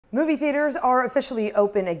Movie theaters are officially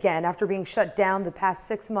open again after being shut down the past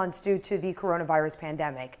 6 months due to the coronavirus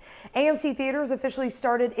pandemic. AMC Theaters officially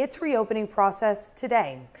started its reopening process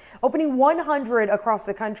today, opening 100 across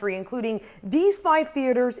the country, including these 5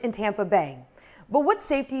 theaters in Tampa Bay. But what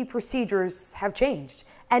safety procedures have changed?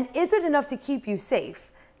 And is it enough to keep you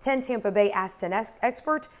safe? 10 Tampa Bay asked an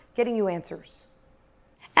expert, getting you answers.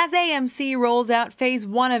 As AMC rolls out phase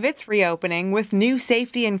 1 of its reopening with new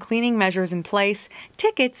safety and cleaning measures in place,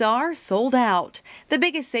 tickets are sold out. The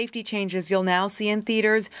biggest safety changes you'll now see in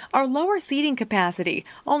theaters are lower seating capacity,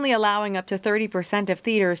 only allowing up to 30% of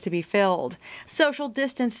theaters to be filled, social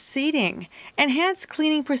distance seating, enhanced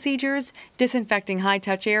cleaning procedures, disinfecting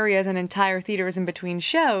high-touch areas and entire theaters in between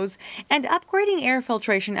shows, and upgrading air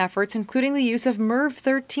filtration efforts, including the use of MERV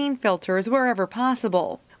 13 filters wherever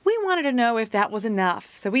possible. We wanted to know if that was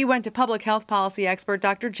enough, so we went to public health policy expert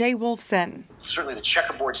Dr. Jay Wolfson. Certainly the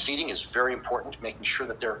checkerboard seating is very important, making sure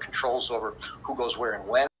that there are controls over who goes where and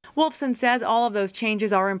when. Wolfson says all of those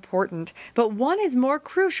changes are important, but one is more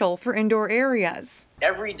crucial for indoor areas.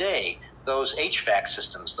 Every day, those HVAC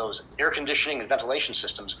systems, those air conditioning and ventilation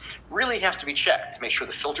systems, really have to be checked to make sure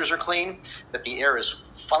the filters are clean, that the air is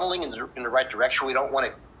funneling in the right direction. We don't want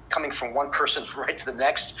it coming from one person right to the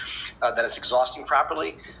next, that it's exhausting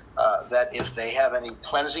properly, that if they have any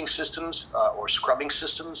cleansing systems or scrubbing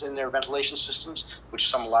systems in their ventilation systems, which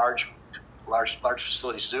some large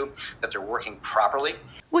facilities do, that they're working properly.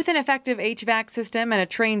 With an effective HVAC system and a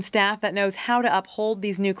trained staff that knows how to uphold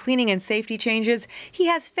these new cleaning and safety changes, he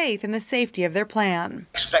has faith in the safety of their plan.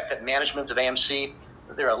 Expect that management of AMC,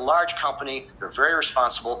 they're a large company, they're very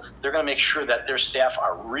responsible, they're going to make sure that their staff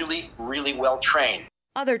are really, really well trained.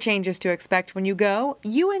 Other changes to expect when you go: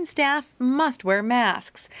 you and staff must wear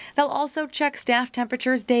masks. They'll also check staff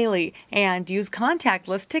temperatures daily and use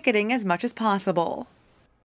contactless ticketing as much as possible.